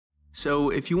So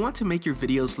if you want to make your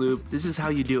videos loop, this is how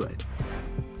you do it.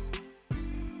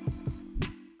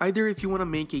 Either if you want to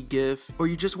make a GIF or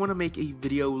you just want to make a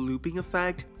video looping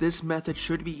effect, this method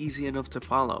should be easy enough to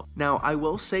follow. Now I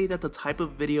will say that the type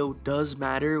of video does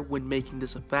matter when making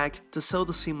this effect to sell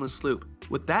the seamless loop.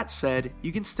 With that said,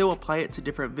 you can still apply it to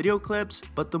different video clips,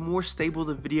 but the more stable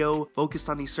the video focused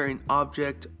on a certain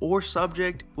object or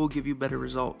subject will give you better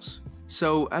results.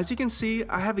 So as you can see,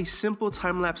 I have a simple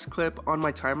time-lapse clip on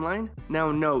my timeline.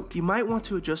 Now note, you might want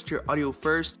to adjust your audio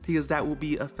first because that will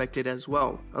be affected as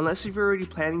well. Unless if you're already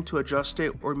planning to adjust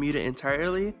it or mute it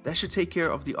entirely, that should take care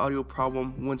of the audio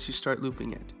problem once you start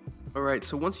looping it. Alright,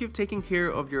 so once you've taken care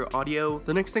of your audio,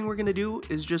 the next thing we're going to do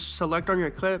is just select on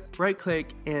your clip, right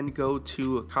click and go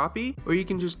to copy, or you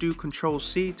can just do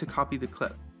Ctrl+C to copy the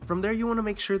clip. From there, you want to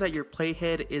make sure that your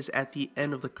playhead is at the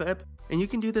end of the clip, and you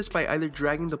can do this by either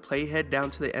dragging the playhead down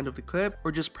to the end of the clip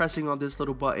or just pressing on this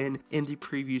little button in the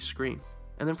preview screen.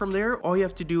 And then from there, all you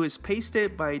have to do is paste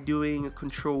it by doing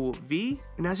Ctrl+V,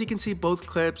 and as you can see, both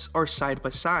clips are side by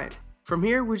side. From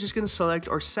here, we're just going to select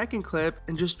our second clip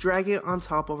and just drag it on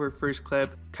top of our first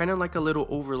clip, kind of like a little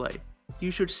overlay.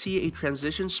 You should see a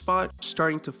transition spot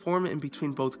starting to form in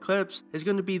between both clips. It's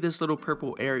going to be this little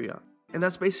purple area. And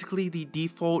that's basically the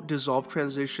default dissolve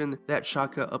transition that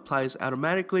Shotcut applies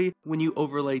automatically when you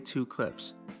overlay two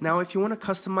clips. Now if you want to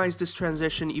customize this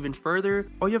transition even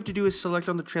further, all you have to do is select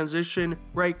on the transition,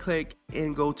 right click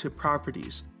and go to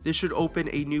properties. This should open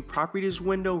a new properties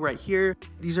window right here.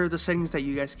 These are the settings that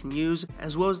you guys can use,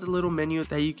 as well as the little menu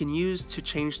that you can use to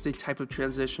change the type of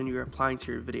transition you're applying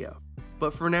to your video.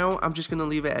 But for now, I'm just going to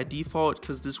leave it at default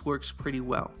because this works pretty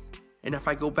well. And if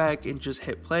I go back and just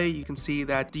hit play, you can see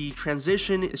that the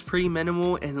transition is pretty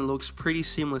minimal and it looks pretty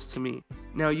seamless to me.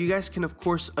 Now you guys can of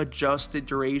course adjust the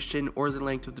duration or the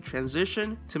length of the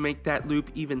transition to make that loop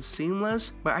even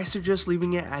seamless, but I suggest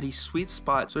leaving it at a sweet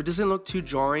spot so it doesn't look too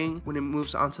jarring when it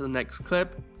moves on to the next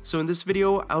clip. So in this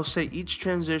video, I'll set each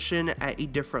transition at a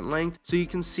different length so you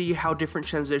can see how different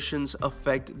transitions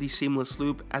affect the seamless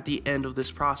loop at the end of this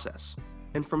process.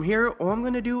 And from here, all I'm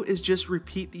going to do is just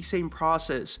repeat the same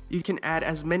process. You can add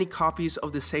as many copies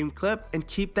of the same clip and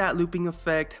keep that looping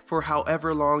effect for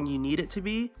however long you need it to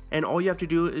be. And all you have to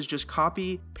do is just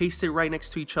copy, paste it right next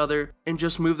to each other, and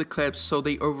just move the clips so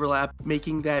they overlap,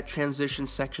 making that transition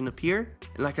section appear.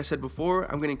 And like I said before,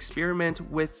 I'm going to experiment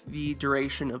with the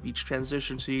duration of each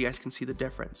transition so you guys can see the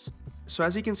difference. So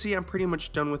as you can see, I'm pretty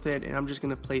much done with it and I'm just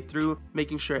going to play through,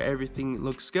 making sure everything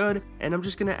looks good. And I'm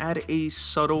just going to add a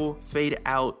subtle fade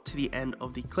out to the end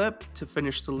of the clip to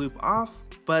finish the loop off.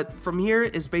 But from here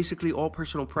is basically all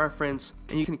personal preference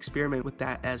and you can experiment with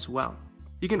that as well.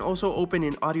 You can also open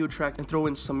an audio track and throw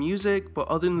in some music, but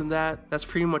other than that, that's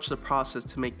pretty much the process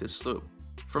to make this loop.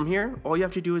 From here, all you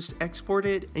have to do is export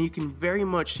it, and you can very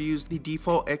much use the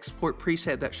default export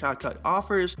preset that Shotcut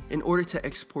offers in order to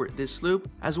export this loop,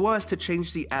 as well as to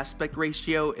change the aspect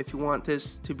ratio if you want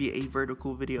this to be a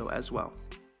vertical video as well.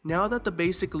 Now that the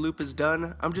basic loop is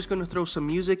done, I'm just going to throw some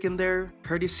music in there,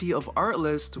 courtesy of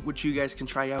Artlist, which you guys can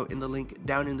try out in the link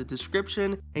down in the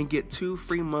description and get 2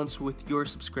 free months with your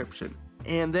subscription.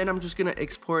 And then I'm just going to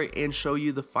export and show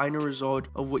you the final result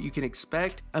of what you can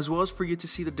expect, as well as for you to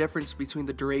see the difference between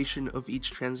the duration of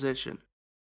each transition.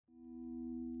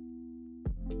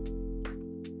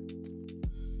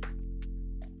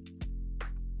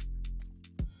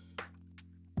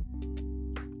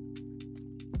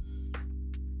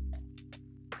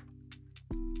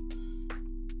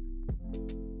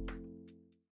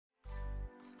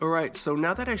 Alright, so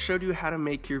now that I showed you how to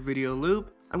make your video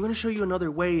loop, I'm going to show you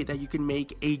another way that you can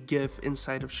make a GIF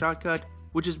inside of Shotcut,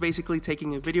 which is basically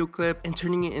taking a video clip and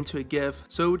turning it into a GIF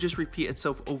so it would just repeat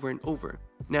itself over and over.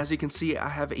 Now as you can see, I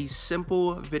have a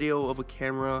simple video of a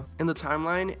camera in the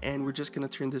timeline and we're just going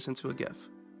to turn this into a GIF.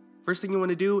 First thing you want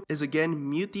to do is again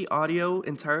mute the audio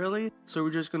entirely, so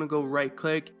we're just going to go right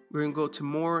click, we're going to go to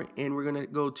more and we're going to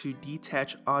go to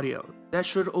detach audio. That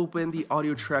should open the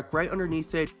audio track right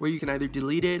underneath it where you can either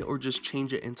delete it or just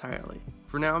change it entirely.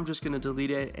 For now I'm just going to delete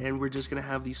it and we're just going to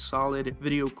have the solid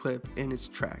video clip in its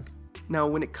track. Now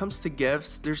when it comes to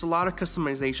GIFs, there's a lot of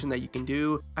customization that you can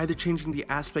do, either changing the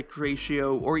aspect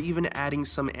ratio or even adding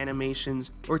some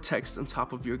animations or text on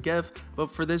top of your GIF, but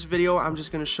for this video I'm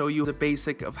just going to show you the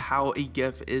basic of how a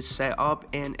GIF is set up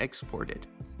and exported.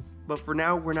 But for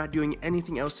now we're not doing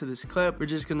anything else to this clip, we're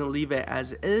just going to leave it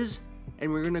as is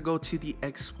and we're going to go to the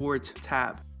export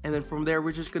tab. And then from there,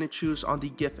 we're just going to choose on the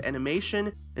GIF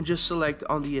animation and just select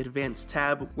on the advanced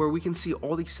tab where we can see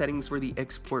all the settings for the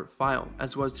export file,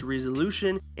 as well as the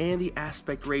resolution and the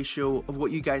aspect ratio of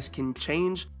what you guys can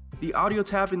change. The audio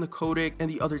tab in the codec and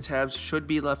the other tabs should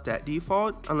be left at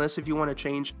default, unless if you want to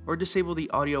change or disable the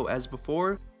audio as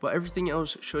before, but everything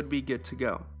else should be good to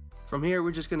go. From here,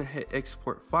 we're just going to hit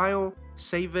export file,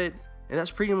 save it, and that's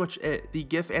pretty much it. The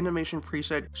GIF animation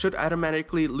preset should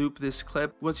automatically loop this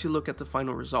clip once you look at the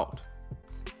final result.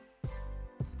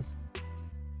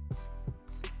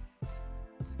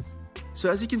 So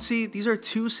as you can see, these are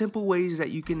two simple ways that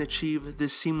you can achieve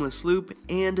this seamless loop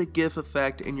and a GIF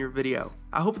effect in your video.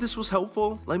 I hope this was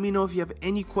helpful. Let me know if you have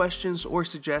any questions or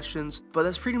suggestions, but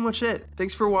that's pretty much it.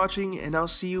 Thanks for watching, and I'll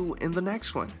see you in the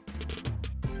next one.